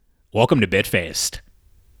Welcome to Bitfaced.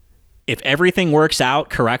 If everything works out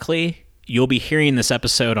correctly, you'll be hearing this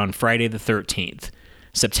episode on Friday the 13th,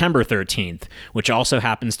 September 13th, which also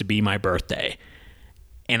happens to be my birthday.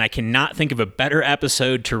 And I cannot think of a better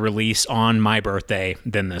episode to release on my birthday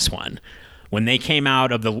than this one. When they came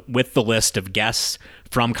out with the list of guests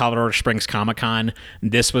from Colorado Springs Comic-Con,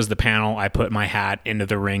 this was the panel I put my hat into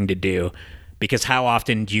the ring to do. Because how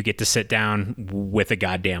often do you get to sit down with a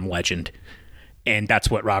goddamn legend? And that's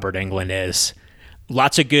what Robert Englund is.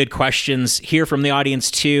 Lots of good questions here from the audience,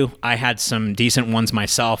 too. I had some decent ones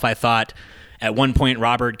myself. I thought at one point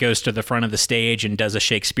Robert goes to the front of the stage and does a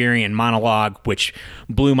Shakespearean monologue, which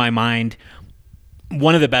blew my mind.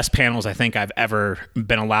 One of the best panels I think I've ever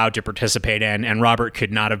been allowed to participate in, and Robert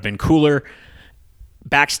could not have been cooler.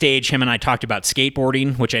 Backstage, him and I talked about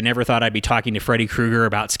skateboarding, which I never thought I'd be talking to Freddy Krueger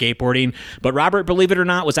about skateboarding. But Robert, believe it or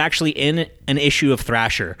not, was actually in an issue of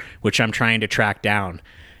Thrasher, which I'm trying to track down.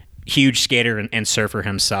 Huge skater and surfer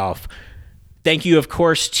himself. Thank you, of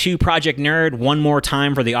course, to Project Nerd one more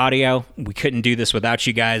time for the audio. We couldn't do this without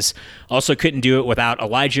you guys. Also couldn't do it without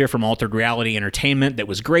Elijah from Altered Reality Entertainment that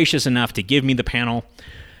was gracious enough to give me the panel.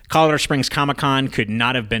 Colorado Springs Comic-Con could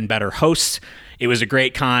not have been better hosts. It was a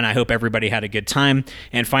great con. I hope everybody had a good time.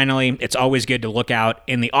 And finally, it's always good to look out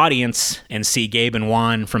in the audience and see Gabe and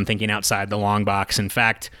Juan from Thinking Outside the Long Box. In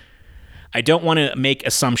fact, I don't want to make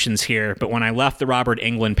assumptions here, but when I left the Robert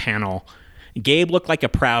Englund panel, Gabe looked like a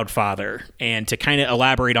proud father. And to kind of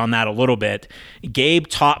elaborate on that a little bit, Gabe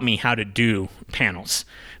taught me how to do panels.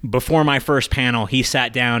 Before my first panel, he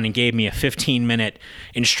sat down and gave me a 15-minute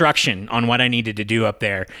instruction on what I needed to do up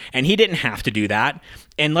there. And he didn't have to do that.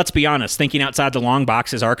 And let's be honest, Thinking Outside the Long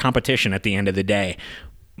Box is our competition at the end of the day.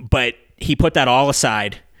 But he put that all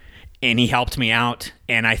aside, and he helped me out.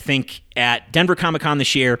 And I think at Denver Comic-Con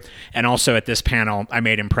this year, and also at this panel, I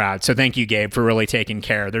made him proud. So thank you, Gabe, for really taking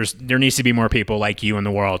care. There needs to be more people like you in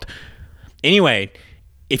the world. Anyway,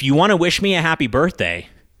 if you want to wish me a happy birthday,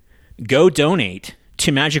 go donate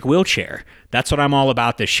to Magic Wheelchair. That's what I'm all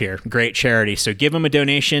about this year. Great charity. So give him a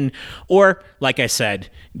donation, or like I said,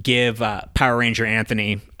 give Power Ranger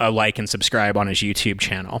Anthony a like and subscribe on his YouTube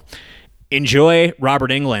channel. Enjoy Robert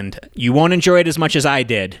Englund. You won't enjoy it as much as I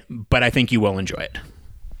did, but I think you will enjoy it.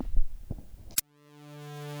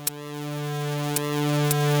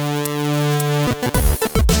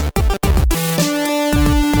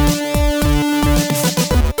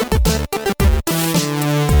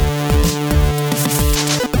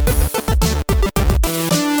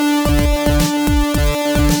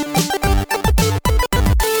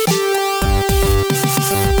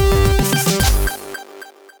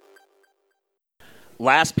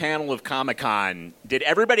 Last panel of Comic-Con. Did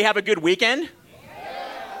everybody have a good weekend?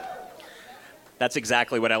 Yeah. That's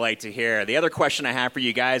exactly what I like to hear. The other question I have for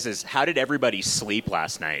you guys is, how did everybody sleep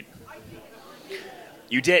last night?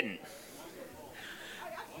 You didn't.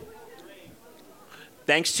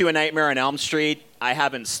 Thanks to A Nightmare on Elm Street, I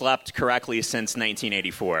haven't slept correctly since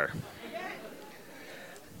 1984.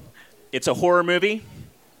 It's a horror movie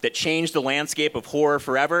that changed the landscape of horror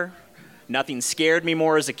forever. Nothing scared me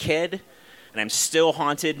more as a kid, and I'm still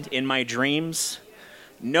haunted in my dreams.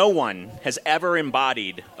 No one has ever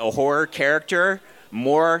embodied a horror character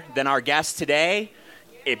more than our guest today.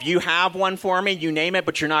 If you have one for me, you name it,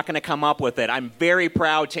 but you're not going to come up with it. I'm very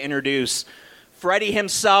proud to introduce Freddy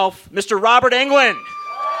himself, Mr. Robert Englund.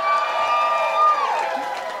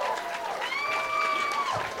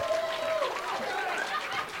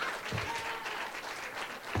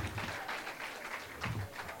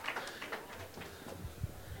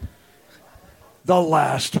 The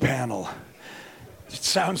last panel. It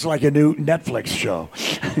sounds like a new Netflix show.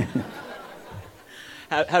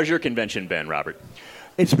 How's your convention been, Robert?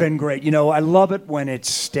 It's been great. You know, I love it when it's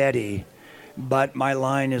steady, but my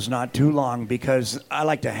line is not too long because I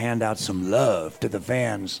like to hand out some love to the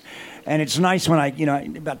fans. And it's nice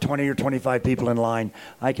when about 20 or 25 people in line,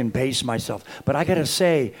 I can pace myself. But I got to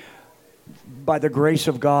say, by the grace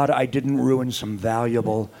of God, I didn't ruin some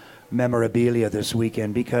valuable memorabilia this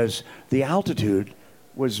weekend because the altitude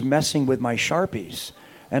was messing with my Sharpies.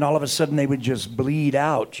 And all of a sudden they would just bleed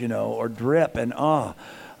out, or drip. And I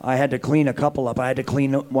had to clean a couple up. I had to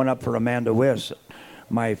clean one up for Amanda Wiss,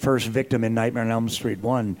 my first victim in Nightmare on Elm Street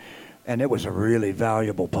 1. And it was a really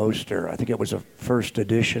valuable poster. I think it was a first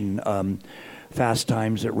edition Fast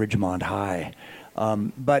Times at Ridgemont High.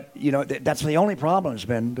 But, that's the only problem has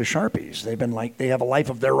been the Sharpies. They've been they have a life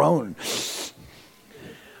of their own.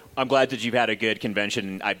 I'm glad that you've had a good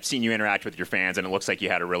convention. I've seen you interact with your fans, and it looks like you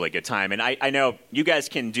had a really good time. And I know you guys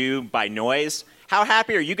can do by noise. How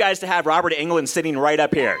happy are you guys to have Robert Englund sitting right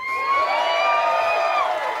up here?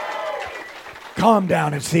 Calm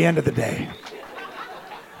down. It's the end of the day.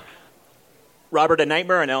 Robert, A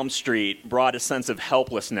Nightmare on Elm Street brought a sense of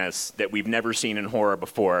helplessness that we've never seen in horror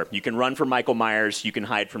before. You can run from Michael Myers, you can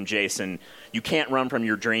hide from Jason. You can't run from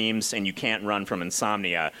your dreams, and you can't run from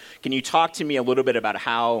insomnia. Can you talk to me a little bit about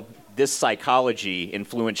how this psychology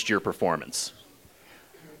influenced your performance?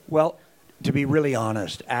 Well, to be really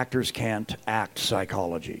honest, actors can't act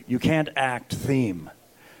psychology. You can't act theme.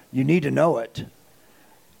 You need to know it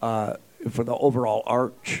for the overall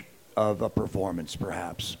arch of a performance,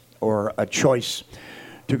 perhaps, or a choice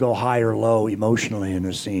to go high or low emotionally in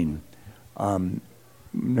a scene.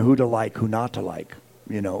 Who to like, who not to like,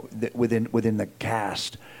 within the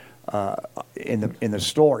cast, in the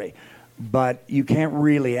story. But you can't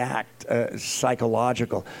really act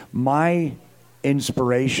psychological. My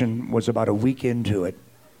inspiration was about a week into it.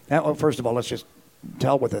 Now, well, first of all, let's just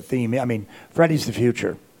tell what the theme is. I mean, Freddy's the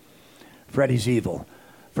future. Freddy's evil.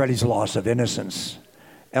 Freddy's loss of innocence.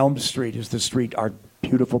 Elm Street is the street our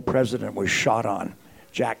beautiful president was shot on.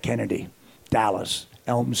 Jack Kennedy. Dallas.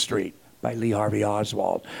 Elm Street by Lee Harvey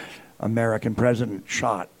Oswald. American president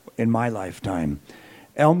shot in my lifetime.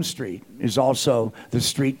 Elm Street is also the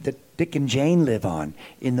street that Dick and Jane live on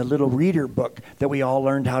in the little reader book that we all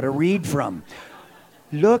learned how to read from.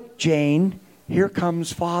 Look, Jane, here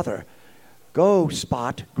comes Father. Go,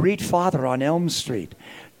 Spot, greet Father on Elm Street.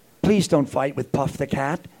 Please don't fight with Puff the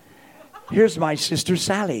Cat. Here's my sister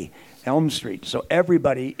Sally, Elm Street. So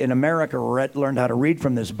everybody in America learned how to read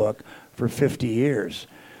from this book for 50 years.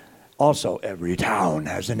 Also, every town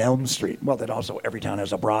has an Elm Street. Well, then also every town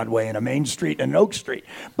has a Broadway and a Main Street and an Oak Street.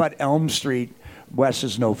 But Elm Street, Wes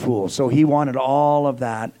is no fool. So he wanted all of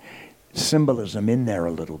that symbolism in there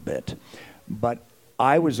a little bit. But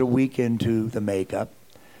I was a week into the makeup,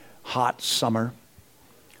 hot summer,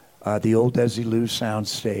 the old Desilu sound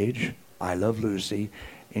stage, I Love Lucy,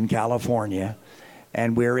 in California.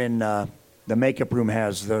 And we're in, the makeup room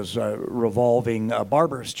has those revolving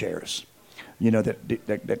barber's chairs,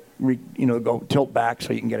 that go tilt back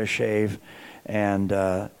so you can get a shave. And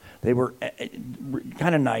they were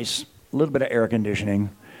kind of nice, a little bit of air conditioning.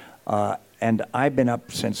 And I've been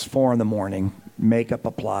up since 4 a.m, makeup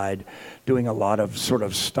applied, doing a lot of sort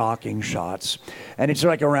of stalking shots. And it's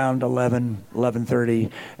like around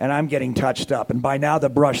 11:30, and I'm getting touched up. And by now the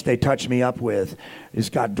brush they touch me up with has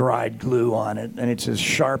got dried glue on it, and it's as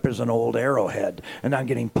sharp as an old arrowhead. And I'm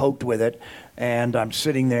getting poked with it, and I'm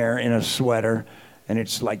sitting there in a sweater, and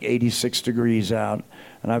it's like 86 degrees out.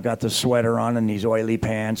 And I've got the sweater on and these oily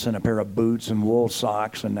pants and a pair of boots and wool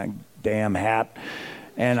socks and that damn hat.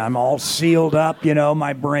 And I'm all sealed up,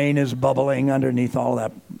 my brain is bubbling underneath all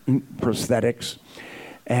that prosthetics.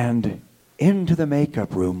 And into the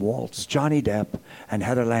makeup room waltz Johnny Depp and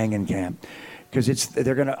Heather Langenkamp, because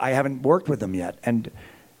I haven't worked with them yet. And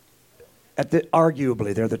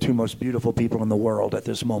arguably, they're the two most beautiful people in the world at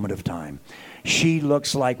this moment of time. She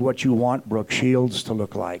looks like what you want Brooke Shields to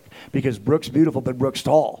look like, because Brooke's beautiful, but Brooke's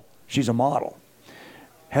tall. She's a model.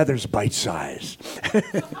 Heather's bite-sized.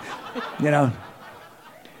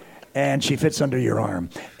 And she fits under your arm.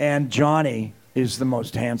 And Johnny is the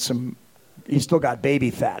most handsome. He's still got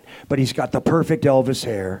baby fat, but he's got the perfect Elvis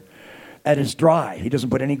hair. And it's dry. He doesn't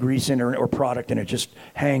put any grease in or product in it. Just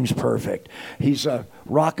hangs perfect. He's a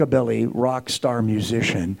rockabilly rock star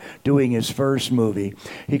musician doing his first movie.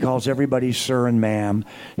 He calls everybody sir and ma'am.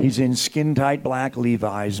 He's in skin-tight black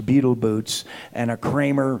Levi's, Beatle boots, and a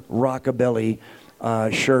Kramer rockabilly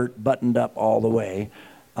shirt buttoned up all the way.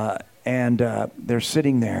 And they're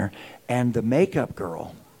sitting there, and the makeup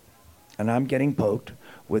girl, and I'm getting poked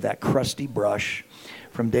with that crusty brush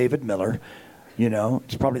from David Miller.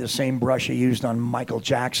 It's probably the same brush he used on Michael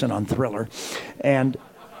Jackson on Thriller. And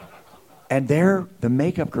there, the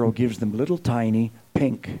makeup girl gives them little tiny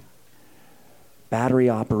pink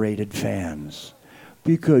battery-operated fans.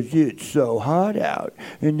 Because it's so hot out,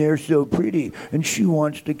 and they're so pretty, and she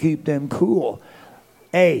wants to keep them cool.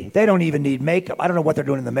 Hey, they don't even need makeup. I don't know what they're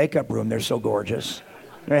doing in the makeup room. They're so gorgeous.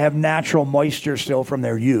 They have natural moisture still from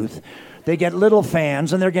their youth. They get little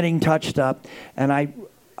fans, and they're getting touched up. And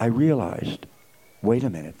I realized, wait a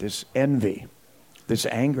minute, this envy, this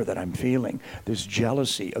anger that I'm feeling, this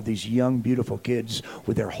jealousy of these young, beautiful kids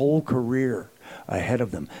with their whole career ahead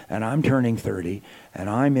of them. And I'm turning 30, and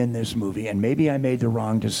I'm in this movie, and maybe I made the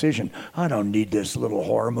wrong decision. I don't need this little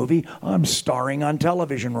horror movie. I'm starring on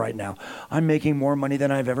television right now. I'm making more money than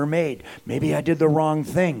I've ever made. Maybe I did the wrong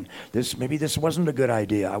thing. Maybe this wasn't a good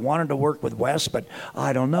idea. I wanted to work with Wes, but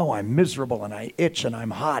I don't know. I'm miserable, and I itch, and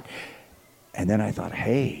I'm hot. And then I thought,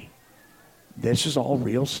 hey, this is all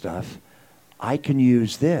real stuff. I can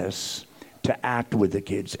use this to act with the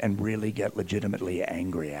kids and really get legitimately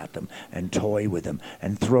angry at them and toy with them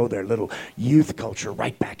and throw their little youth culture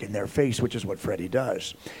right back in their face, which is what Freddie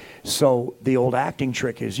does. So the old acting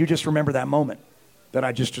trick is you just remember that moment that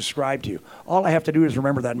I just described to you. All I have to do is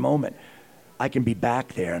remember that moment. I can be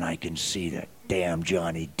back there and I can see that damn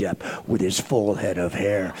Johnny Depp with his full head of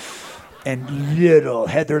hair and little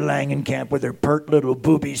Heather Langenkamp with her pert little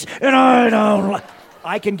boobies, and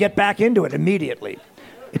I can get back into it immediately.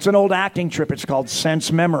 It's an old acting trip. It's called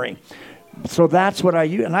sense memory. So that's what I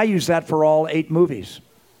use, and I use that for all 8 movies.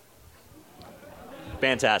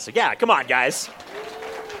 Fantastic. Yeah, come on, guys.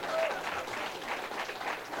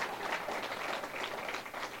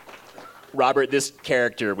 Robert, this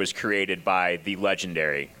character was created by the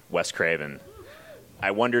legendary Wes Craven.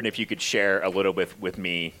 I wondered if you could share a little bit with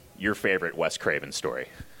me your favorite Wes Craven story.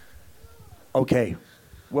 Okay.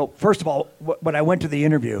 Well, first of all, when I went to the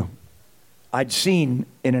interview, I'd seen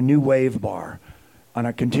in a New Wave bar on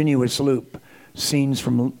a continuous loop scenes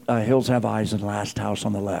from Hills Have Eyes and Last House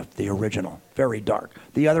on the Left, the original, very dark.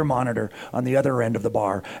 The other monitor on the other end of the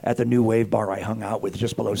bar at the New Wave bar I hung out with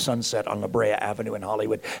just below Sunset on La Brea Avenue in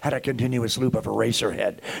Hollywood had a continuous loop of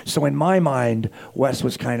Eraserhead. So in my mind, Wes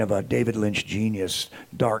was kind of a David Lynch genius,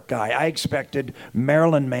 dark guy. I expected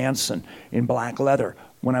Marilyn Manson in black leather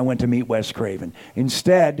when I went to meet Wes Craven.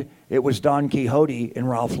 Instead, it was Don Quixote in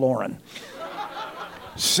Ralph Lauren.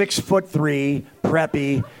 6'3",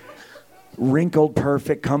 preppy, wrinkled,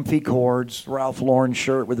 perfect, comfy cords, Ralph Lauren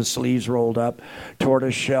shirt with the sleeves rolled up,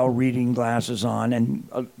 tortoiseshell reading glasses on, and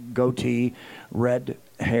a goatee, reddish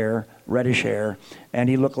hair, and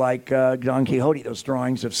he looked like Don Quixote, those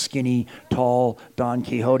drawings of skinny, tall Don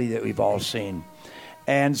Quixote that we've all seen.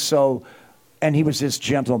 And he was this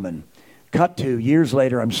gentleman. Cut to, years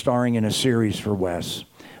later, I'm starring in a series for Wes.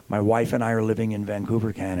 My wife and I are living in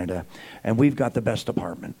Vancouver, Canada, and we've got the best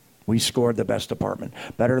apartment. We scored the best apartment.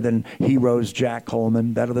 Better than Heroes, Jack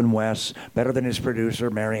Coleman, better than Wes, better than his producer,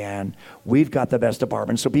 Marianne. We've got the best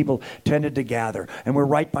apartment. So people tended to gather. And we're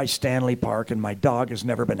right by Stanley Park, and my dog has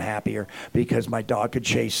never been happier because my dog could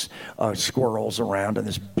chase squirrels around. And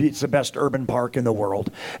it's the best urban park in the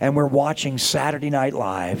world. And we're watching Saturday Night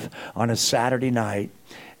Live on a Saturday night.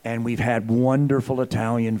 And we've had wonderful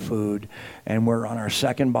Italian food, and we're on our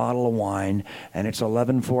second bottle of wine, and it's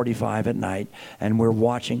 11:45 at night, and we're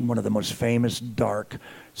watching one of the most famous dark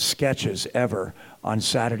sketches ever on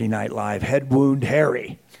Saturday Night Live, Head Wound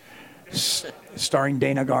Harry, starring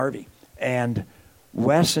Dana Garvey. And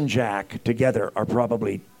Wes and Jack together are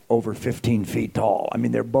probably over 15 feet tall. I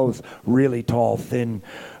mean, they're both really tall, thin,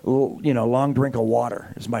 long drink of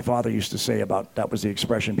water, as my father used to say that was the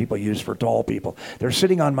expression people use for tall people. They're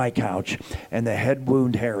sitting on my couch, and the Head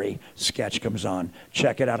Wound Harry sketch comes on.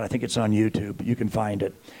 Check it out. I think it's on YouTube. You can find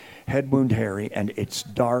it. Head Wound Harry, and it's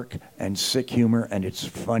dark and sick humor, and it's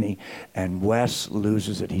funny, and Wes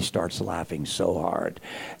loses it. He starts laughing so hard,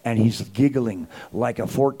 and he's giggling like a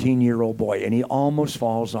 14-year-old boy, and he almost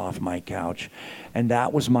falls off my couch. And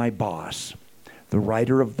that was my boss, the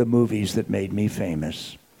writer of the movies that made me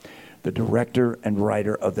famous, the director and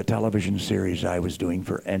writer of the television series I was doing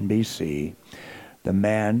for NBC, the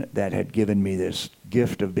man that had given me this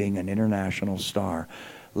gift of being an international star,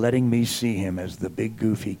 letting me see him as the big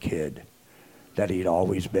goofy kid that he'd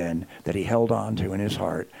always been, that he held on to in his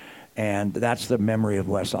heart. And that's the memory of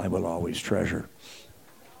Wes I will always treasure.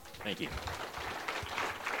 Thank you.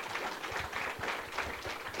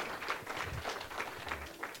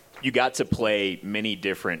 You got to play many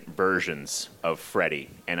different versions of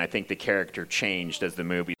Freddy, and I think the character changed as the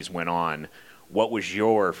movies went on. What was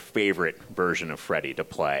your favorite version of Freddy to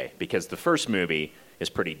play? Because the first movie is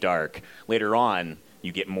pretty dark. Later on,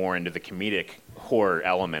 you get more into the comedic horror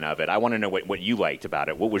element of it. I want to know what you liked about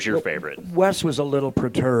it. What was your favorite? Wes was a little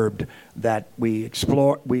perturbed that we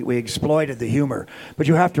exploited the humor. But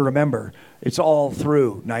you have to remember, it's all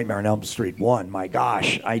through Nightmare on Elm Street 1. My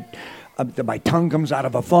gosh, my tongue comes out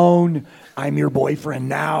of a phone. I'm your boyfriend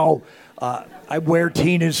now. I wear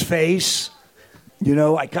Tina's face.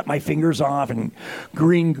 I cut my fingers off and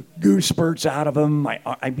green goo spurts out of them.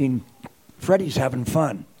 I mean, Freddy's having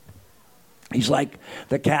fun. He's like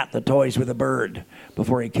the cat that toys with a bird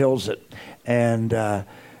before he kills it. And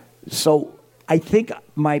so I think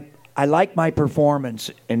I like my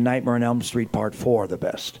performance in Nightmare on Elm Street Part 4 the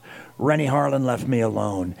best. Rennie Harlan left me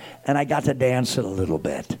alone, and I got to dance it a little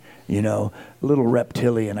bit, a little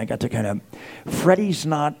reptilian. I got to kind of... Freddy's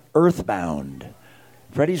not earthbound.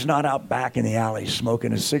 Freddy's not out back in the alley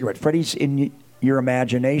smoking a cigarette. Freddy's in your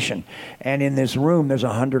imagination. And in this room, there's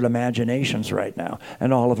 100 imaginations right now,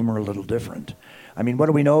 and all of them are a little different. I mean, what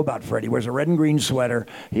do we know about Freddy? He wears a red and green sweater.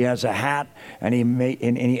 He has a hat, and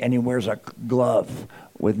he wears a glove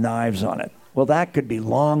with knives on it. Well, that could be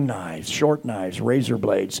long knives, short knives, razor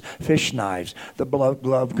blades, fish knives. The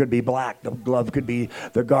glove could be black. The glove could be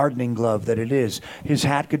the gardening glove that it is. His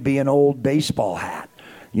hat could be an old baseball hat,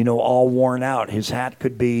 all worn out. His hat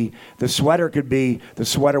could be, the sweater could be the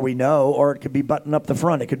sweater we know, or it could be buttoned up the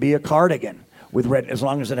front. It could be a cardigan with red, as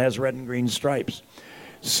long as it has red and green stripes.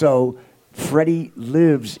 So Freddy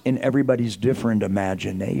lives in everybody's different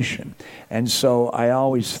imagination. And so I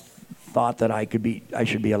always thought that I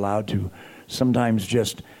should be allowed to sometimes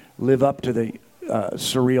just live up to the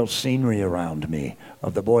surreal scenery around me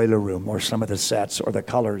of the boiler room, or some of the sets, or the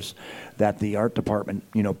colors that the art department,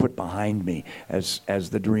 put behind me as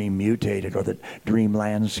the dream mutated, or the dream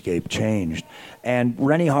landscape changed. And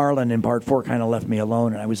Rennie Harlan in part 4 kind of left me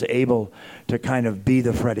alone, and I was able to kind of be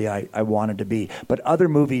the Freddy I wanted to be. But other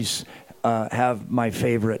movies have my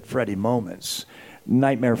favorite Freddy moments.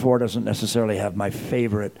 Nightmare 4 doesn't necessarily have my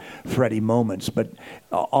favorite Freddy moments, but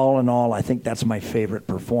all in all, I think that's my favorite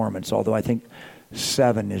performance, although I think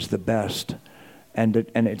 7 is the best, and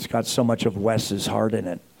it's got so much of Wes's heart in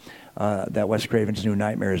it. That Wes Craven's New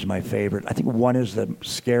Nightmare is my favorite. I think 1 is the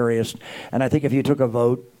scariest, and I think if you took a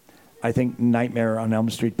vote, I think Nightmare on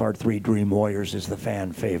Elm Street Part 3, Dream Warriors is the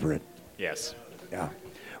fan favorite. Yes. Yeah.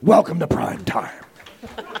 Welcome to prime time.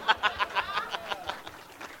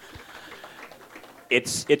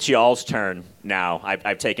 It's y'all's turn now.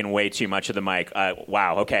 I've taken way too much of the mic.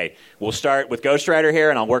 Wow, okay. We'll start with Ghost Rider here,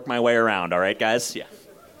 and I'll work my way around. All right, guys? Yeah.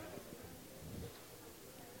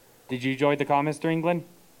 Did you enjoy the con, Mr. England?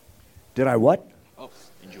 Did I what? Oh,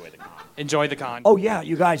 enjoy the con. Enjoy the con. Oh, yeah,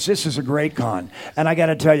 you guys, this is a great con. And I got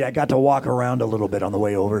to tell you, I got to walk around a little bit on the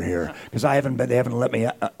way over here, because they haven't let me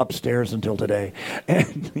upstairs until today.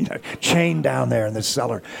 And, chained down there in the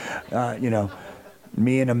cellar,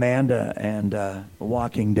 me and Amanda and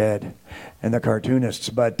Walking Dead and the cartoonists.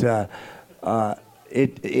 But a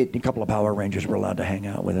couple of Power Rangers were allowed to hang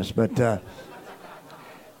out with us. But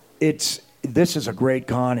this is a great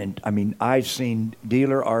con. And, I mean, I've seen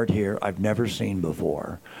dealer art here I've never seen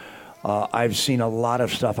before. I've seen a lot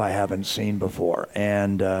of stuff I haven't seen before.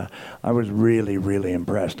 And I was really, really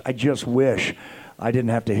impressed. I just wish I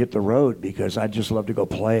didn't have to hit the road, because I'd just love to go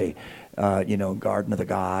play Garden of the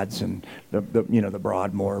Gods and the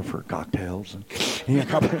Broadmoor for cocktails and a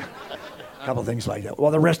couple things like that.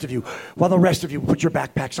 While the rest of you put your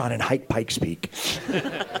backpacks on and hike Pikes Peak.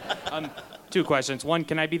 2 questions. 1,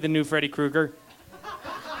 can I be the new Freddy Krueger?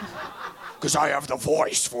 Because I have the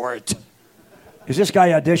voice for it. Is this guy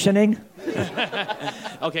auditioning?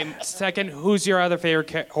 Okay. 2nd, who's your other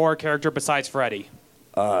favorite horror character besides Freddy?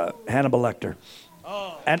 Hannibal Lecter.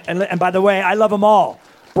 Oh. And by the way, I love them all.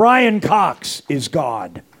 Brian Cox is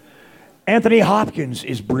God. Anthony Hopkins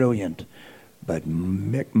is brilliant. But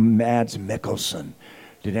Mads Mikkelsen.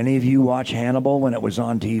 Did any of you watch Hannibal when it was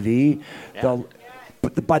on TV? Yeah.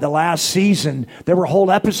 By the last season, there were whole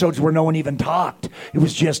episodes where no one even talked. It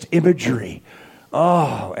was just imagery.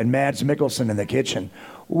 Oh, and Mads Mikkelsen in the kitchen.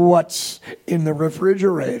 What's in the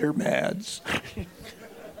refrigerator, Mads?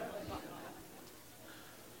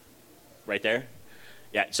 Right there?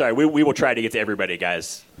 Yeah, sorry, we will try to get to everybody,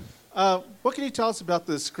 guys. What can you tell us about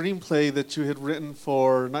the screenplay that you had written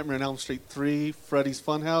for Nightmare on Elm Street 3, Freddy's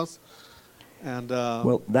Funhouse? And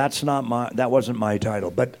well, that wasn't my title,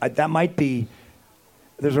 but that might be.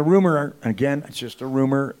 There's a rumor, again, it's just a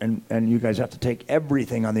rumor, and you guys have to take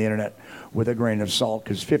everything on the internet with a grain of salt,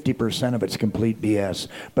 because 50% of it's complete BS.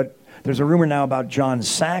 But there's a rumor now about John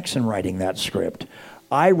Saxon writing that script.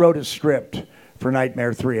 I wrote a script for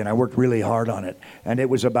Nightmare 3, and I worked really hard on it. And it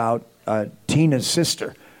was about Tina's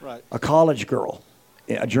sister, right, a college girl,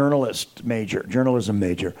 a journalism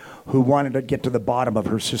major, who wanted to get to the bottom of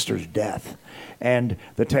her sister's death. And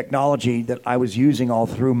the technology that I was using all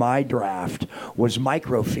through my draft was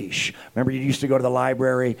microfiche. Remember, you used to go to the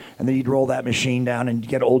library, and then you'd roll that machine down and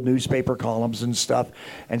get old newspaper columns and stuff.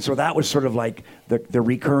 And so that was sort of like the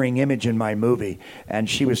recurring image in my movie. And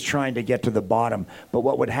she was trying to get to the bottom. But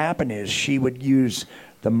what would happen is she would use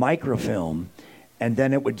the microfilm, and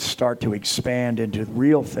then it would start to expand into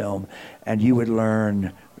real film, and you would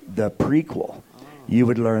learn the prequel. You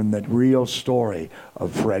would learn the real story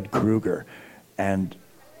of Fred Krueger and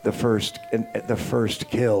the first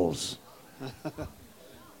kills.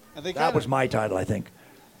 That was my title, I think.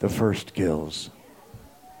 The First Kills.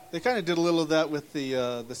 They kind of did a little of that with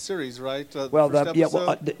the series, right?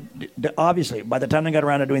 Obviously, by the time they got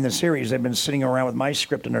around to doing the series, they've been sitting around with my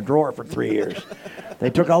script in a drawer for 3 years. They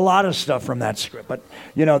took a lot of stuff from that script, but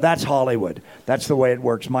that's Hollywood. That's the way it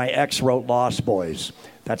works. My ex wrote Lost Boys.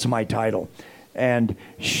 That's my title. And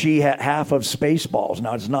she had half of Spaceballs.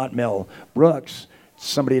 Now, it's not Mel Brooks. It's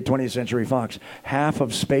somebody at 20th Century Fox. Half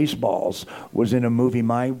of Spaceballs was in a movie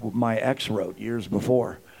my ex wrote years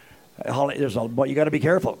before. But you got to be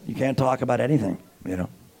careful. You can't talk about anything, you know.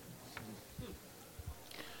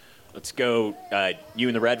 Let's go you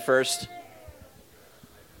in the red first.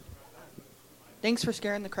 Thanks for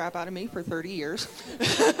scaring the crap out of me for 30 years.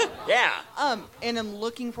 Yeah. And I'm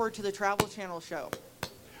looking forward to the Travel Channel show.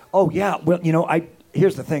 Oh, yeah. Well, you know,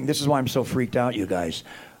 here's the thing. This is why I'm so freaked out, you guys.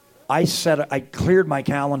 I cleared my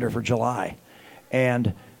calendar for July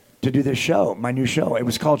and to do this show, my new show. It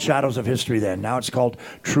was called Shadows of History then. Now it's called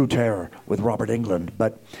True Terror with Robert Englund.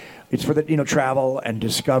 But it's for the, travel and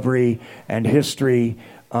discovery and history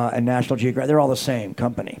and National Geographic. They're all the same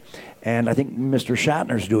company. And I think Mr.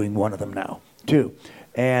 Shatner's doing one of them now, too.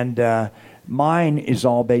 And mine is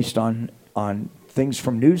all based on things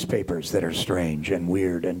from newspapers that are strange and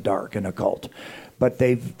weird and dark and occult. But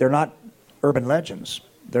they're not urban legends.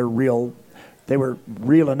 They're real. They were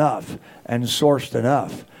real enough and sourced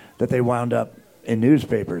enough that they wound up in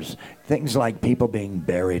newspapers. Things like people being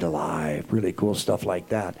buried alive, really cool stuff like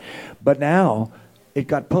that. But now it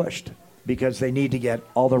got pushed because they need to get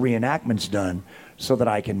all the reenactments done so that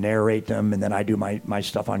I can narrate them and then I do my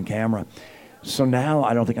stuff on camera. So now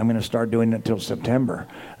I don't think I'm going to start doing it until September.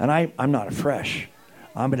 And I'm not fresh.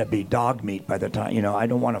 I'm going to be dog meat by the time, I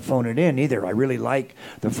don't want to phone it in either. I really like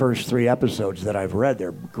the first 3 episodes that I've read.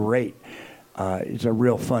 They're great. It's a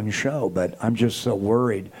real fun show, but I'm just so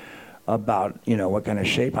worried about, what kind of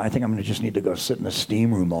shape. I think I'm going to just need to go sit in the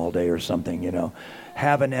steam room all day or something,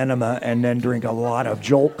 have an enema and then drink a lot of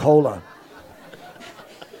Jolt Cola.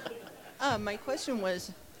 My question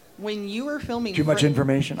was, when you were filming... Too much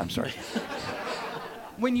information? I'm sorry.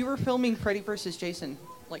 When you were filming Freddy vs. Jason,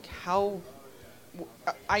 how...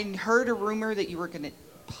 I heard a rumor that you were going to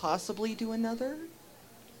possibly do another?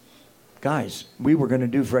 Guys, we were going to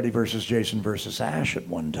do Freddy vs. Jason vs. Ash at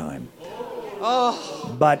one time.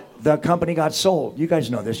 Oh. But the company got sold. You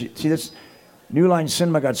guys know this. See, this New Line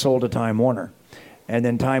Cinema got sold to Time Warner. And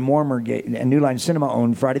then Time Warner and New Line Cinema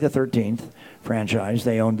owned Friday the 13th franchise.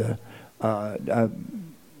 They owned the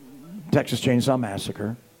Texas Chainsaw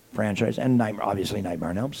Massacre franchise and obviously Nightmare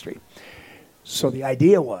on Elm Street. So the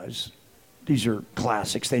idea was, these are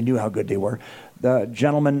classics. They knew how good they were. The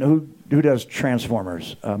gentleman who does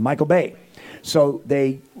Transformers, Michael Bay. So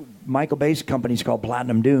Michael Bay's company is called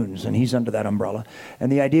Platinum Dunes, and he's under that umbrella.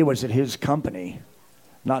 And the idea was that his company,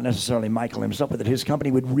 not necessarily Michael himself, but that his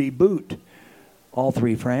company would reboot all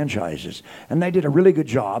 3 franchises. And they did a really good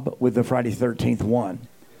job with the Friday the 13th one.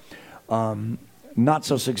 Not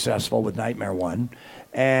so successful with Nightmare 1.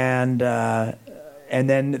 And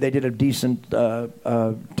then they did a decent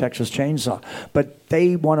Texas Chainsaw. But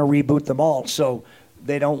they want to reboot them all, so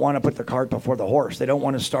they don't want to put the cart before the horse. They don't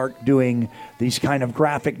want to start doing these kind of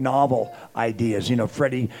graphic novel ideas,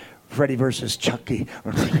 Freddy versus Chucky.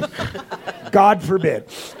 God forbid.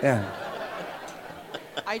 Yeah.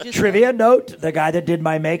 Trivia note, the guy that did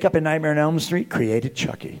my makeup in Nightmare on Elm Street created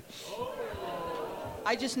Chucky.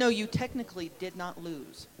 I just know you technically did not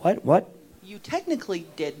lose. What? You technically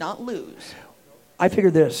did not lose. I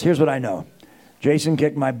figured this. Here's what I know. Jason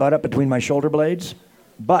kicked my butt up between my shoulder blades,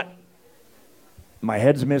 but my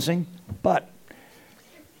head's missing, but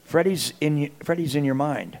Freddy's in your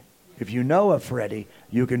mind. If you know of Freddy,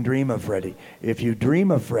 you can dream of Freddy. If you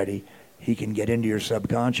dream of Freddy, he can get into your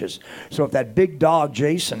subconscious. So if that big dog,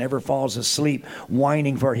 Jason, ever falls asleep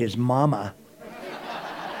whining for his mama,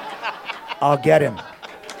 I'll get him.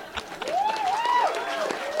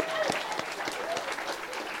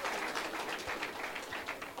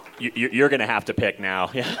 You're going to have to pick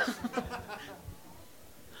now. Yeah.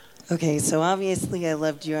 Okay, so obviously I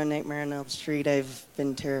loved you on Nightmare on Elm Street. I've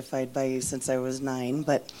been terrified by you since I was 9,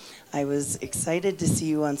 but I was excited to see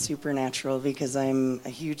you on Supernatural because I'm a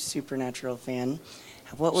huge Supernatural fan.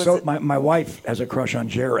 What was it? My wife has a crush on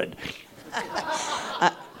Jared.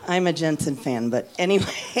 I'm a Jensen fan, but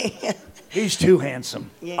anyway. He's too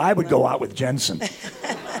handsome. Yeah, I would go out with Jensen.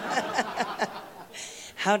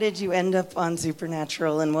 How did you end up on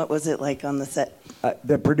Supernatural, and what was it like on the set?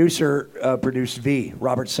 The producer produced V,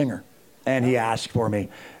 Robert Singer, and he asked for me.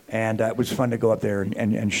 And it was fun to go up there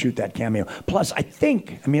and shoot that cameo. Plus, I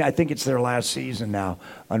think it's their last season now,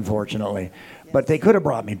 unfortunately. Yes. But they could have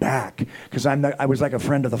brought me back because I was like a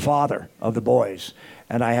friend of the father of the boys,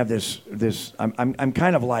 and I have this. I'm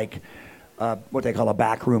kind of like what they call a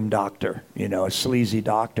backroom doctor, a sleazy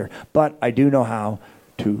doctor. But I do know how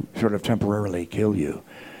to sort of temporarily kill you,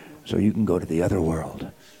 so you can go to the other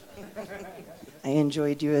world. I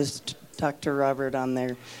enjoyed you as Dr. Robert on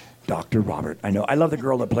there. Dr. Robert. I know. I love the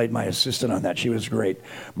girl that played my assistant on that. She was great.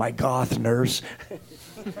 My goth nurse.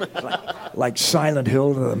 like Silent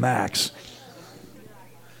Hill to the max.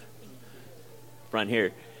 Front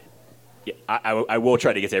here. Yeah, I will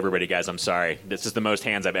try to get to everybody, guys. I'm sorry. This is the most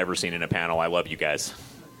hands I've ever seen in a panel. I love you guys.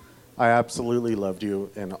 I absolutely loved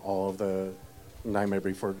you in all of the Nightmare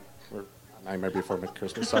Before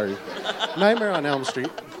Christmas. Sorry, Nightmare on Elm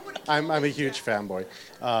Street. I'm a huge fanboy.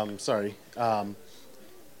 Sorry,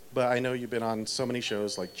 but I know you've been on so many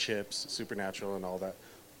shows like Chips, Supernatural, and all that.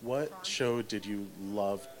 What show did you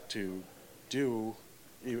love to do,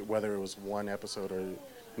 whether it was one episode or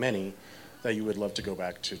many, that you would love to go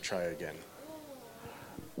back to try again?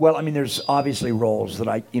 Well, I mean, there's obviously roles that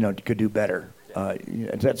I, could do better.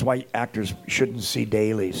 That's why actors shouldn't see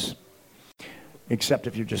dailies, except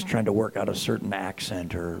if you're just trying to work out a certain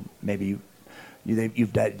accent, or maybe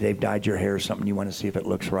they've dyed your hair or something. You want to see if it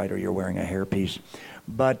looks right, or you're wearing a hairpiece.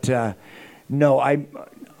 But no,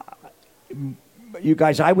 you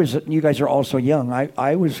guys are also young.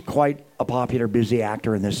 I was quite a popular, busy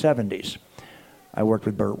actor in the 70s. I worked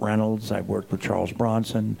with Burt Reynolds. I worked with Charles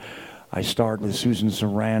Bronson. I starred with Susan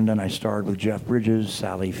Sarandon. I starred with Jeff Bridges,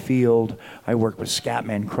 Sally Field. I worked with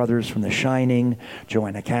Scatman Crothers from The Shining,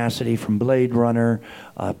 Joanna Cassidy from Blade Runner,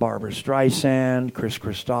 Barbara Streisand, Chris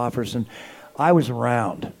Christopherson. I was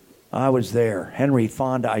around. I was there. Henry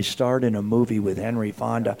Fonda. I starred in a movie with Henry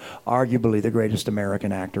Fonda, arguably the greatest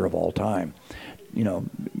American actor of all time.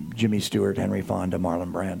 Jimmy Stewart, Henry Fonda,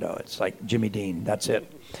 Marlon Brando. It's like Jimmy Dean. That's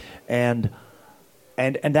it. And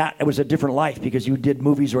that it was a different life, because you did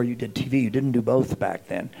movies or you did TV. You didn't do both back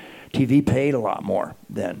then. TV paid a lot more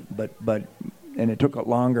then, but it took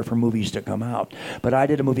longer for movies to come out. But I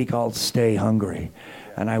did a movie called Stay Hungry,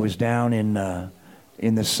 and I was down in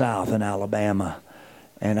the South in Alabama,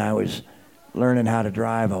 and I was learning how to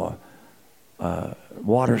drive a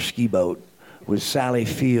water ski boat with Sally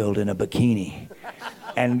Field in a bikini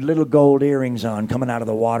and little gold earrings on, coming out of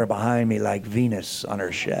the water behind me like Venus on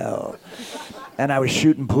her shell. And I was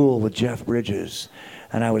shooting pool with Jeff Bridges,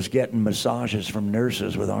 and I was getting massages from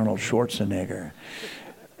nurses with Arnold Schwarzenegger,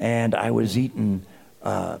 and I was eating,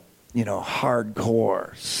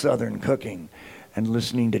 hardcore Southern cooking, and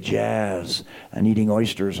listening to jazz, and eating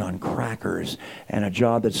oysters on crackers, and a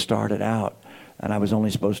job that started out, and I was only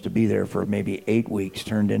supposed to be there for maybe 8 weeks,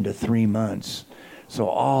 turned into 3 months.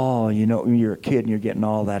 So, you're a kid and you're getting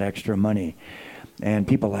all that extra money. And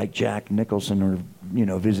people like Jack Nicholson were,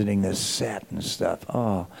 visiting this set and stuff.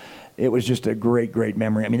 Oh, it was just a great, great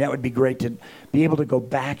memory. I mean, that would be great to be able to go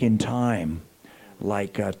back in time,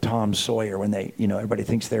 like Tom Sawyer, when they, everybody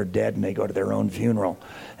thinks they're dead and they go to their own funeral,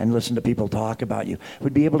 and listen to people talk about you.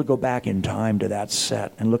 Would be able to go back in time to that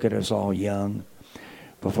set and look at us all young,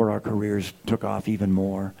 before our careers took off even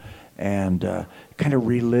more, and kind of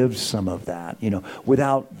relive some of that,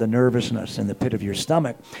 without the nervousness in the pit of your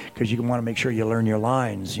stomach, because you want to make sure you learn your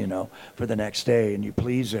lines, for the next day, and you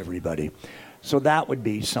please everybody. So that would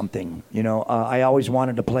be something, I always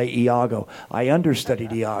wanted to play Iago. I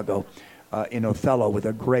understudied Iago in Othello with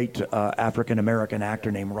a great African-American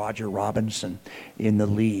actor named Roger Robinson in the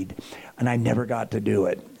lead, and I never got to do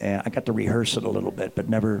it. And I got to rehearse it a little bit, but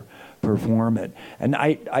never perform it. And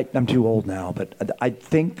I'm too old now, but I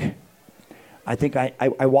think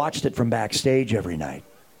I watched it from backstage every night.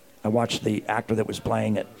 I watched the actor that was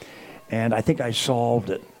playing it, and I think I solved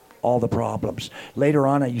it, all the problems. Later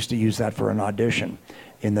on, I used to use that for an audition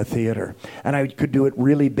in the theater, and I could do it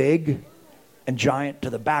really big and giant to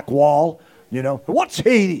the back wall, What's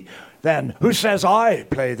he then? Who says I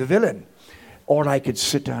play the villain? Or I could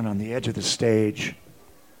sit down on the edge of the stage,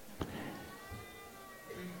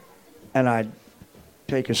 and I'd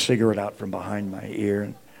take a cigarette out from behind my ear,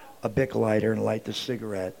 and a Bic lighter, and light the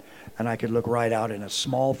cigarette, and I could look right out in a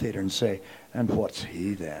small theater and say, and what's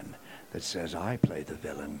he then that says I play the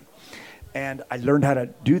villain? And I learned how to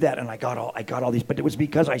do that, and I got all these, but it was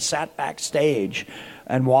because I sat backstage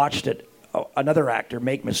and watched another actor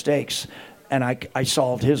make mistakes, and I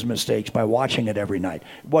solved his mistakes by watching it every night.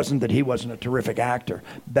 It wasn't that he wasn't a terrific actor,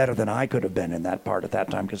 better than I could have been in that part at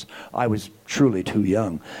that time, because I was truly too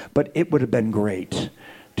young. But it would have been great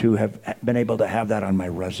to have been able to have that on my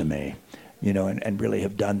resume, and really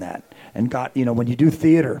have done that. And when you do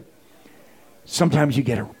theater, sometimes you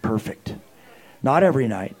get it perfect. Not every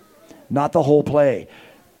night, not the whole play,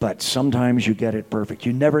 but sometimes you get it perfect.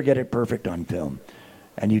 You never get it perfect on film.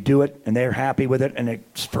 And you do it, and they're happy with it, and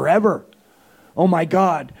it's forever. Oh, my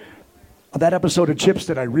God. That episode of Chips,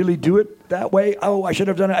 did I really do it that way? Oh, I should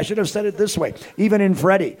have done it. I should have said it this way. Even in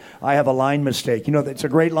Freddy, I have a line mistake. It's a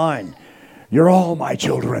great line. You're all my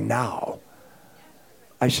children now.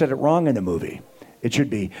 I said it wrong in the movie. It should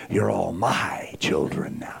be, you're all my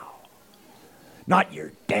children now. Not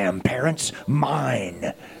your damn parents,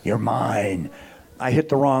 mine. You're mine. I hit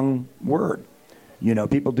the wrong word. You know,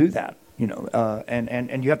 people do that, you know,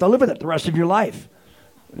 and you have to live with it the rest of your life.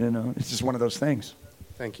 You know, it's just one of those things.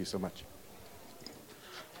 Thank you so much.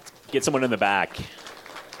 Get someone in the back.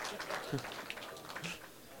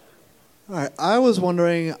 All right, I was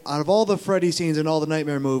wondering, out of all the Freddy scenes in all the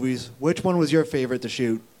Nightmare movies, which one was your favorite to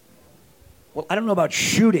shoot? Well, I don't know about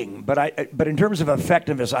shooting, but in terms of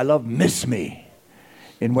effectiveness, I love Miss Me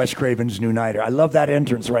in Wes Craven's New Nightmare. I love that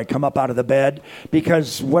entrance where I come up out of the bed,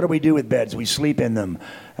 because what do we do with beds? We sleep in them.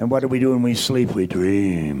 And what do we do when we sleep? We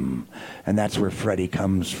dream. And that's where Freddy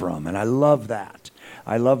comes from. And I love that.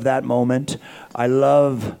 I love that moment.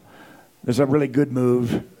 There's a really good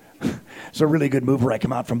move. It's a really good move where I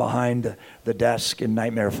come out from behind the desk in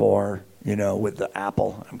Nightmare 4, you know, with the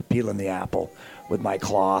apple. I'm peeling the apple with my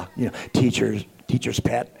claw. You know, teacher's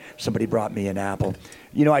pet. Somebody brought me an apple.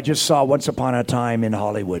 You know, I just saw Once Upon a Time in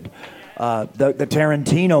Hollywood, the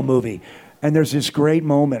Tarantino movie. And there's this great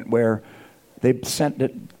moment where they sent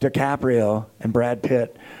DiCaprio and Brad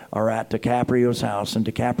Pitt are at DiCaprio's house, and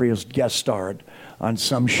DiCaprio's guest starred on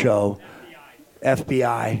some show.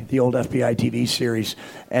 FBI, the old FBI TV series,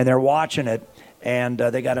 and they're watching it, and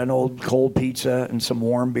they got an old cold pizza and some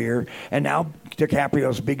warm beer, and now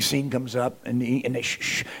DiCaprio's big scene comes up, and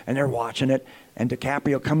they're watching it, and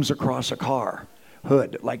DiCaprio comes across a car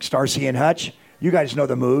hood, like Starsky and Hutch. You guys know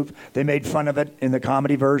the move. They made fun of it in the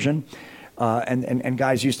comedy version, and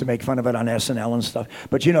guys used to make fun of it on SNL and stuff,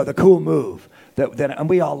 but you know, the cool move. And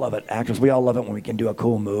we all love it, actors. We all love it when we can do a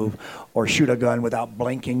cool move or shoot a gun without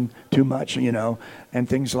blinking too much, you know, and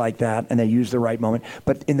things like that. And they use the right moment.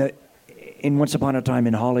 But in Once Upon a Time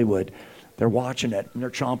in Hollywood, they're watching it and they're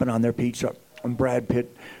chomping on their pizza. And Brad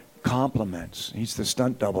Pitt compliments. He's the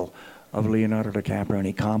stunt double of Leonardo DiCaprio, and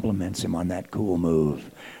he compliments him on that cool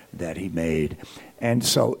move that he made. And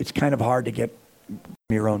so it's kind of hard to get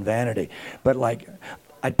your own vanity. But like,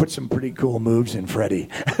 I'd put some pretty cool moves in Freddy.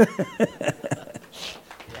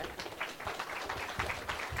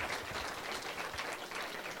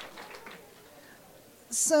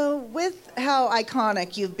 So with how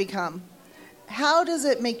iconic you've become, how does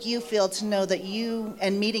it make you feel to know that you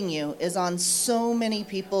and meeting you is on so many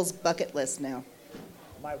people's bucket list now?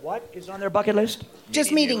 My what is on their bucket list?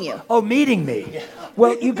 Just meeting you. Oh, meeting me.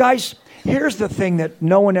 Well, you guys, here's the thing that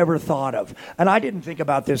no one ever thought of. And I didn't think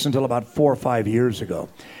about this until about 4 or 5 years ago.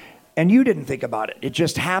 And you didn't think about it. It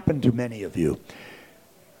just happened to many of you.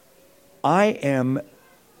 I am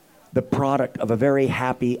the product of a very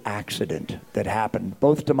happy accident that happened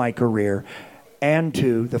both to my career and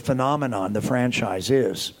to the phenomenon the franchise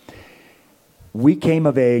is. We came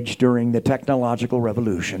of age during the technological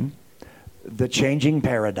revolution, the changing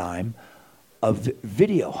paradigm of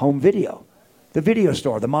video, home video. The video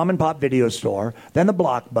store, the mom and pop video store, then the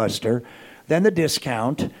Blockbuster, then the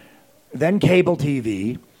discount, then cable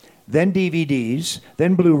TV, then DVDs,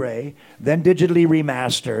 then Blu-ray, then digitally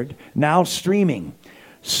remastered, now streaming.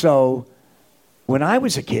 So when I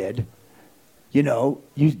was a kid, you know,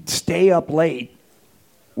 you'd stay up late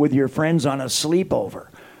with your friends on a sleepover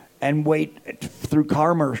and wait through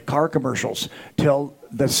car commercials till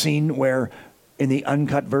the scene where, in the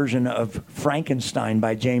uncut version of Frankenstein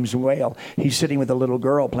by James Whale, he's sitting with a little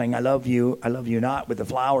girl playing I Love You Not with the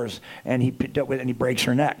flowers, and he breaks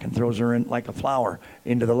her neck and throws her in like a flower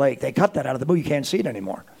into the lake. They cut that out of the movie. You can't see it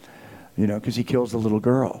anymore, you know, because he kills the little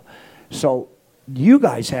girl. So you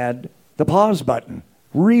guys had the pause button,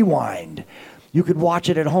 rewind. You could watch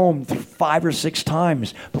it at home 5 or 6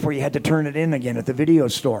 times before you had to turn it in again at the video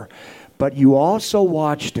store. But you also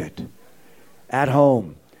watched it at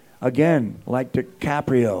home, again, like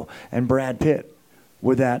DiCaprio and Brad Pitt,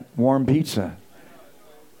 with that warm pizza,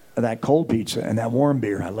 that cold pizza, and that warm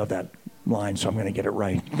beer. I love that line, so I'm going to get it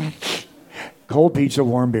right. Cold pizza,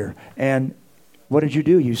 warm beer. And what did you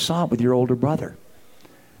do? You saw it with your older brother.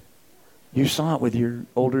 You saw it with your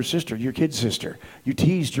older sister, your kid sister. You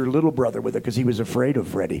teased your little brother with it because he was afraid of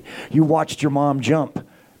Freddy. You watched your mom jump.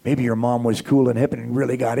 Maybe your mom was cool and hip and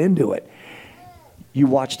really got into it. You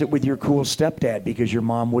watched it with your cool stepdad because your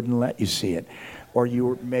mom wouldn't let you see it. Or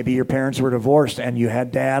maybe your parents were divorced and you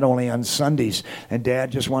had dad only on Sundays, and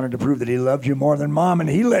dad just wanted to prove that he loved you more than mom, and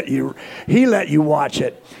he let you watch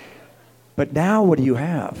it. But now what do you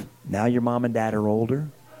have? Now your mom and dad are older.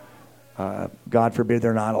 God forbid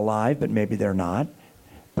they're not alive, but maybe they're not.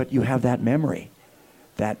 But you have that memory,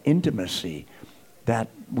 that intimacy, that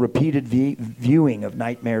repeated viewing of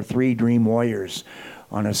Nightmare 3, Dream Warriors,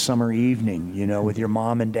 on a summer evening, with your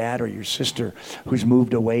mom and dad or your sister who's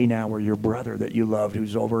moved away now, or your brother that you loved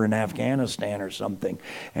who's over in Afghanistan or something.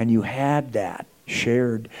 And you had that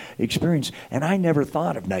shared experience. And I never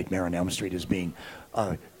thought of Nightmare on Elm Street as being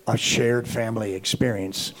a shared family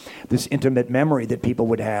experience, this intimate memory that people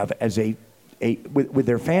would have as with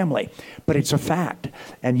their family. But it's a fact.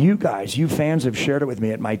 And you guys, you fans, have shared it with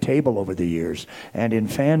me at my table over the years and in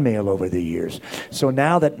fan mail over the years. So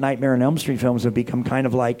now that Nightmare on Elm Street films have become kind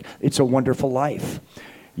of like It's a Wonderful Life.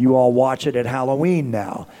 You all watch it at Halloween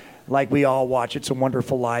now. Like we all watch It's a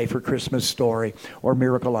Wonderful Life or Christmas Story or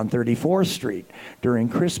Miracle on 34th Street during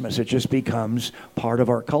Christmas. It just becomes part of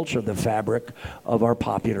our culture, the fabric of our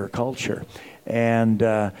popular culture. And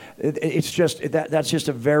it's just that's just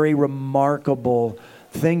a very remarkable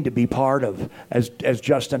thing to be part of as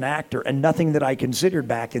just an actor, and nothing that I considered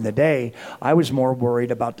back in the day. I was more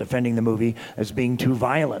worried about defending the movie as being too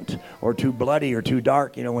violent or too bloody or too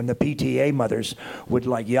dark. When the PTA mothers would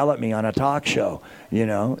yell at me on a talk show,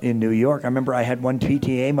 in New York. I remember I had one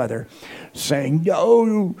PTA mother saying,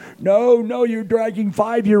 no, you're dragging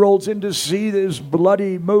 5-year-olds in to see this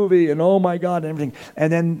bloody movie, and oh my God, and everything.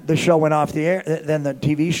 And then the show went off the air. Then the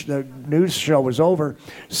the news show was over.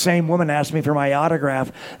 Same woman asked me for my autograph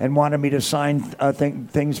and wanted me to sign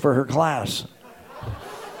things for her class.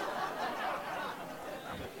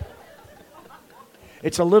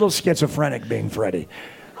 It's a little schizophrenic being Freddy.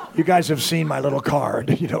 You guys have seen my little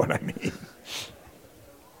card, you know what I mean?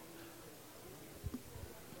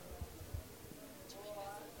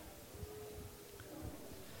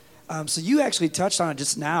 So you actually touched on it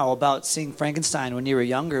just now about seeing Frankenstein when you were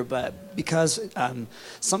younger, but because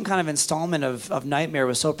some kind of installment of Nightmare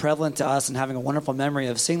was so prevalent to us and having a wonderful memory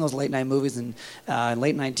of seeing those late night movies and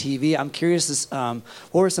late night TV, I'm curious, what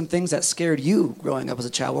were some things that scared you growing up as a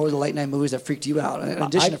child? What were the late night movies that freaked you out, in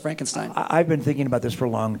addition to Frankenstein? I've been thinking about this for a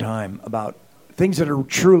long time, about things that are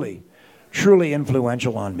truly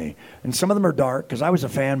influential on me. And some of them are dark, because I was a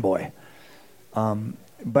fanboy.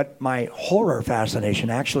 But my horror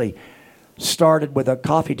fascination actually started with a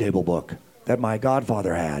coffee table book that my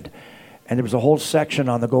godfather had. And there was a whole section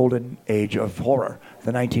on the golden age of horror,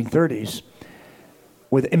 the 1930s,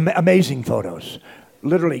 with amazing photos.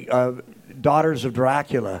 Literally, daughters of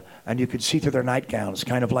Dracula, and you could see through their nightgowns,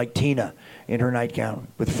 kind of like Tina in her nightgown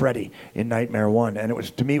with Freddy in Nightmare 1.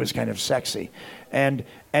 And to me, it was kind of sexy. And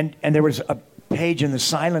there was a page in the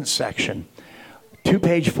silence section,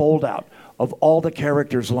 2-page fold-out, of all the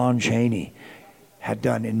characters Lon Chaney had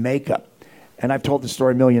done in makeup. And I've told the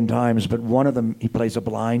story a million times, but one of them, he plays a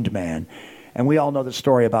blind man. And we all know the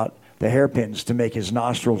story about the hairpins to make his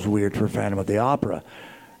nostrils weird for Phantom of the Opera.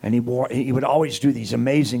 And he would always do these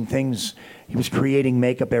amazing things. He was creating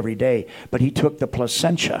makeup every day. But he took the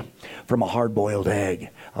placentia from a hard-boiled egg,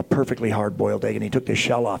 a perfectly hard-boiled egg, and he took the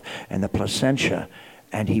shell off and the placentia,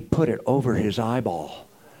 and he put it over his eyeball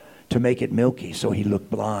to make it milky so he looked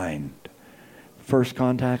blind. First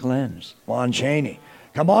contact lens, Lon Chaney.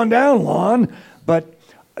 Come on down, Lon. But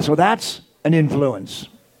so that's an influence.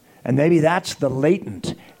 And maybe that's the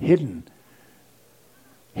latent, hidden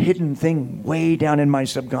thing way down in my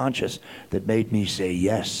subconscious that made me say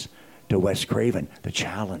yes to Wes Craven, the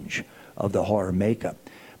challenge of the horror makeup.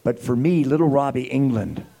 But for me, Little Robbie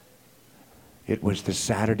England, it was the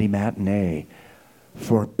Saturday matinee,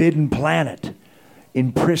 Forbidden Planet,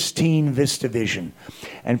 in pristine VistaVision.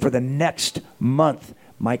 And for the next month,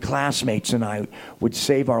 my classmates and I would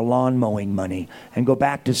save our lawn mowing money and go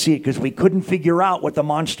back to see it, because we couldn't figure out what the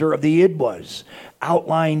monster of the id was,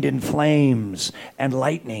 outlined in flames and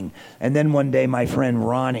lightning. And then one day, my friend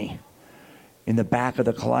Ronnie, in the back of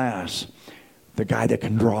the class, the guy that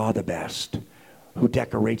can draw the best, who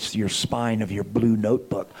decorates your spine of your blue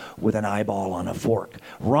notebook with an eyeball on a fork,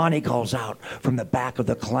 Ronnie calls out from the back of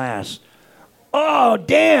the class, "Oh,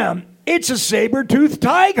 damn, it's a saber-toothed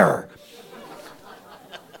tiger."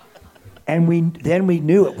 And then we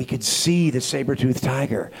knew it. We could see the saber-toothed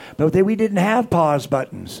tiger. But we didn't have pause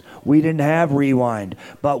buttons. We didn't have rewind.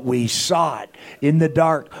 But we saw it in the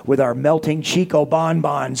dark with our melting Chico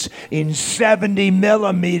bonbons in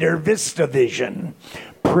 70-millimeter VistaVision.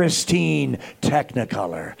 Pristine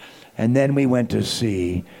Technicolor. And then we went to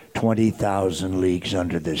see 20,000 Leagues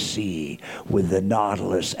Under the Sea with the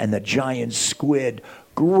Nautilus and the giant squid.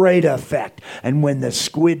 Great effect. And when the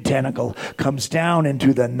squid tentacle comes down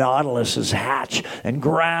into the Nautilus's hatch and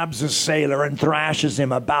grabs a sailor and thrashes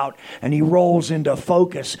him about, and he rolls into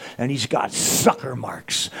focus, and he's got sucker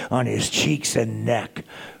marks on his cheeks and neck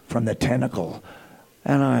from the tentacle.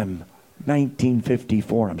 And I'm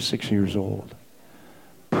 1954. I'm 6 years old.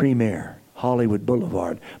 Premiere, Hollywood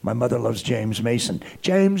Boulevard. My mother loves James Mason.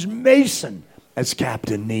 James Mason as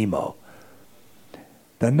Captain Nemo.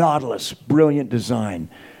 The Nautilus, brilliant design.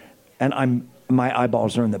 And my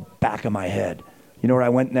eyeballs are in the back of my head. You know where I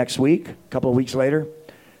went next week? A couple of weeks later?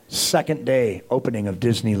 Second day opening of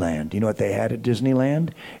Disneyland. You know what they had at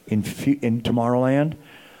Disneyland? In Tomorrowland?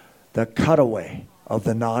 The cutaway of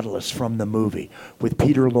the Nautilus from the movie with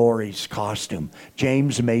Peter Lorre's costume,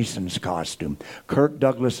 James Mason's costume, Kirk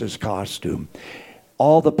Douglas's costume,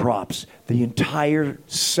 all the props, the entire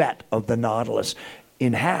set of the Nautilus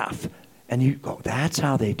in half. And you go, that's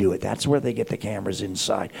how they do it. That's where they get the cameras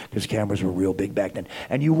inside, because cameras were real big back then.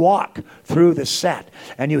 And you walk through the set,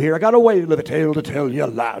 and you hear, I got a whale of a tale to tell you,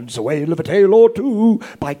 lads, a whale of a tale or two,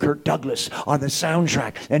 by Kirk Douglas on the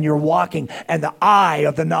soundtrack. And you're walking, and the eye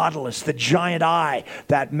of the Nautilus, the giant eye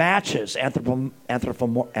that matches,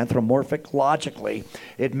 anthropomorphically,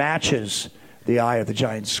 it matches the eye of the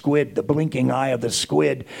giant squid, the blinking eye of the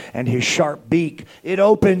squid, and his sharp beak. It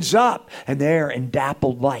opens up, and there in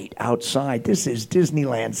dappled light outside, this is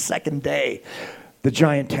Disneyland's second day, the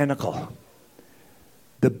giant tentacle,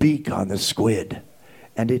 the beak on the squid,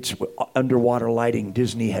 and it's underwater lighting.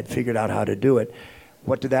 Disney had figured out how to do it.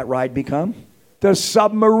 What did that ride become? The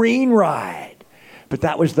submarine ride. But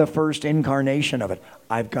that was the first incarnation of it.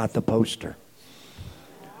 I've got the poster.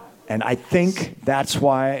 And I think that's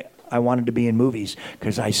why I wanted to be in movies,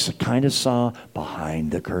 because I kind of saw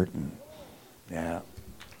behind the curtain. Yeah.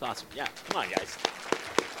 That's awesome. Yeah, come on, guys.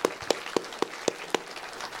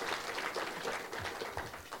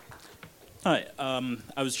 Hi.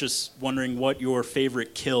 I was just wondering what your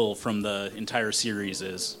favorite kill from the entire series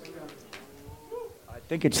is. I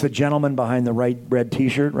think it's the gentleman behind the red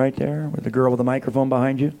T-shirt right there, with the girl with the microphone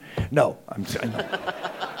behind you. No,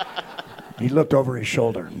 he looked over his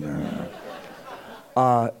shoulder.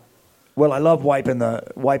 Well, I love wiping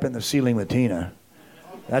the ceiling with Tina.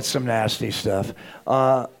 That's some nasty stuff.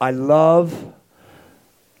 I love,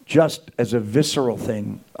 just as a visceral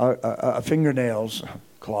thing, a fingernails,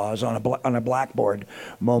 claws on a blackboard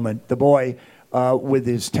moment. The boy with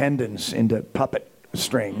his tendons into puppet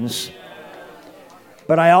strings.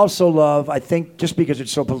 But I also love, I think, just because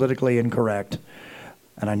it's so politically incorrect,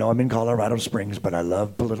 and I know I'm in Colorado Springs, but I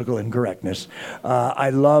love political incorrectness. I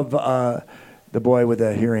love the boy with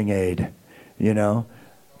a hearing aid, you know.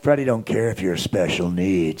 Freddie don't care if you're special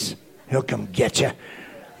needs. He'll come get you,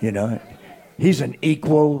 you know. He's an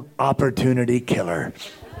equal opportunity killer.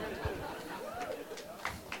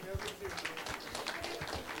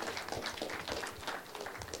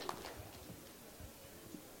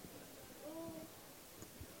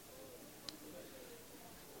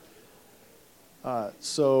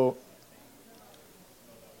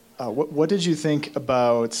 What did you think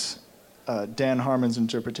about Dan Harmon's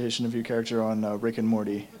interpretation of your character on Rick and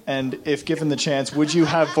Morty? And if given the chance, would you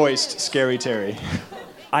have voiced Scary Terry?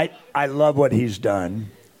 I love what he's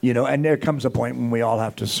done, you know, and there comes a point when we all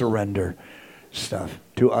have to surrender stuff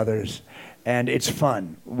to others, and it's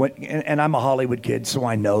fun. And I'm a Hollywood kid, so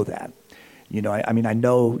I know that. You know, I mean, I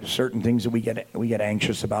know certain things that we get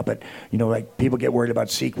anxious about, but, you know, like people get worried about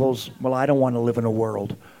sequels. Well, I don't want to live in a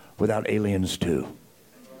world without Aliens 2.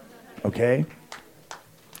 Okay?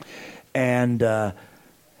 And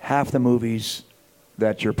half the movies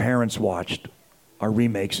that your parents watched are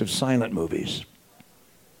remakes of silent movies,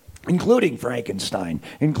 including Frankenstein,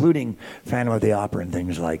 including Phantom of the Opera and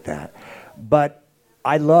things like that. But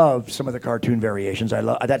I love some of the cartoon variations.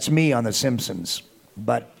 That's me on The Simpsons.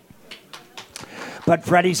 But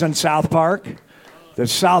Freddy's on South Park. The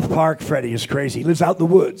South Park Freddy is crazy. He lives out in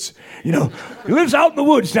the woods. You know, he lives out in the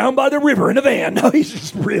woods down by the river in a van. No, he's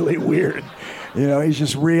just really weird. You know, he's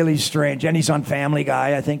just really strange. And he's on Family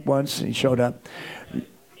Guy, I think, once. He showed up.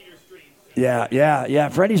 Yeah.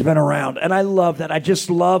 Freddy's been around. And I love that. I just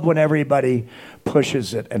love when everybody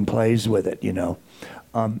pushes it and plays with it, you know.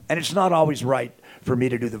 And it's not always right for me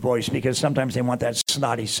to do the voice, because sometimes they want that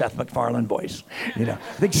snotty Seth MacFarlane voice. You know,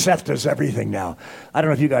 I think Seth does everything now. I don't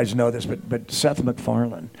know if you guys know this, but Seth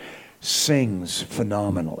MacFarlane sings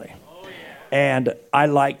phenomenally. And I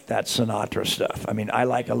like that Sinatra stuff. I mean,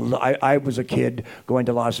 I was a kid going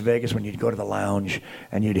to Las Vegas when you'd go to the lounge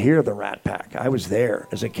and you'd hear the Rat Pack. I was there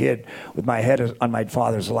as a kid with my head on my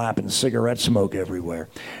father's lap and cigarette smoke everywhere.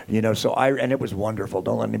 You know, and it was wonderful.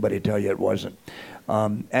 Don't let anybody tell you it wasn't.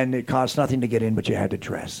 And it cost nothing to get in, but you had to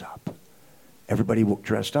dress up. Everybody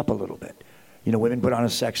dressed up a little bit. You know, women put on a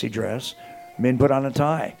sexy dress, men put on a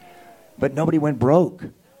tie. But nobody went broke.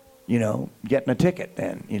 You know, getting a ticket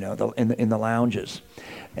then, you know, in the lounges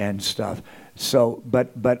and stuff. So,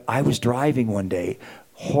 but I was driving one day,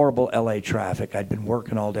 horrible LA traffic. I'd been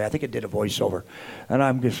working all day. I think I did a voiceover. And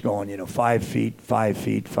I'm just going, you know, 5 feet, 5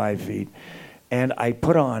 feet, 5 feet. And I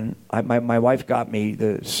put on, my wife got me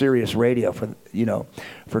the Sirius radio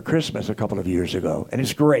for Christmas a couple of years ago. And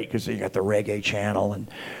it's great because you got the reggae channel and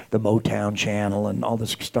the Motown channel and all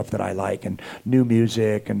this stuff that I like and new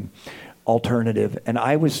music and alternative. And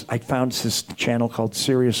I found this channel called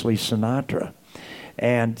Seriously Sinatra.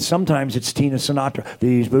 And sometimes it's Tina Sinatra.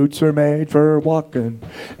 These boots are made for walking.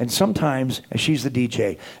 And sometimes she's the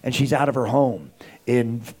DJ and she's out of her home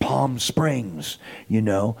in Palm Springs,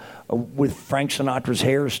 with Frank Sinatra's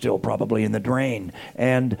hair still probably in the drain.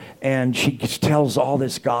 And she tells all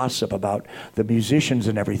this gossip about the musicians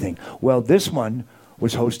and everything. Well, this one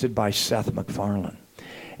was hosted by Seth MacFarlane.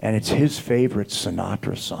 And it's his favorite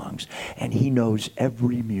Sinatra songs. And he knows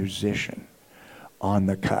every musician on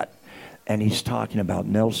the cut. And he's talking about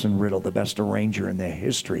Nelson Riddle, the best arranger in the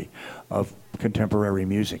history of contemporary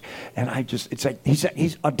music. And it's like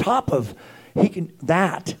he's on top of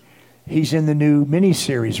he's in the new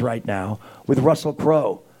miniseries right now with Russell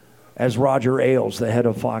Crowe as Roger Ailes, the head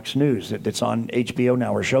of Fox News, that's on HBO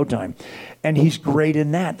now or Showtime. And he's great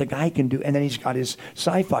in that. The guy can do, and then he's got his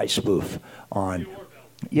sci-fi spoof on.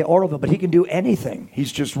 Yeah, Orville, but he can do anything.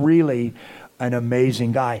 He's just really an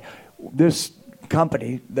amazing guy. This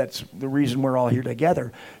company, that's the reason we're all here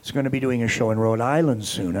together, is going to be doing a show in Rhode Island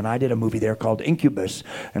soon. And I did a movie there called Incubus.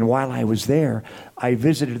 And while I was there, I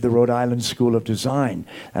visited the Rhode Island School of Design.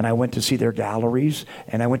 And I went to see their galleries.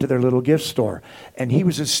 And I went to their little gift store. And he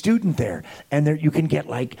was a student there. And there you can get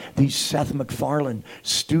like these Seth MacFarlane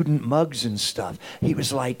student mugs and stuff. He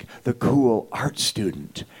was like the cool art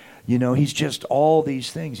student. He's just all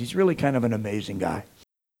these things. He's really kind of an amazing guy.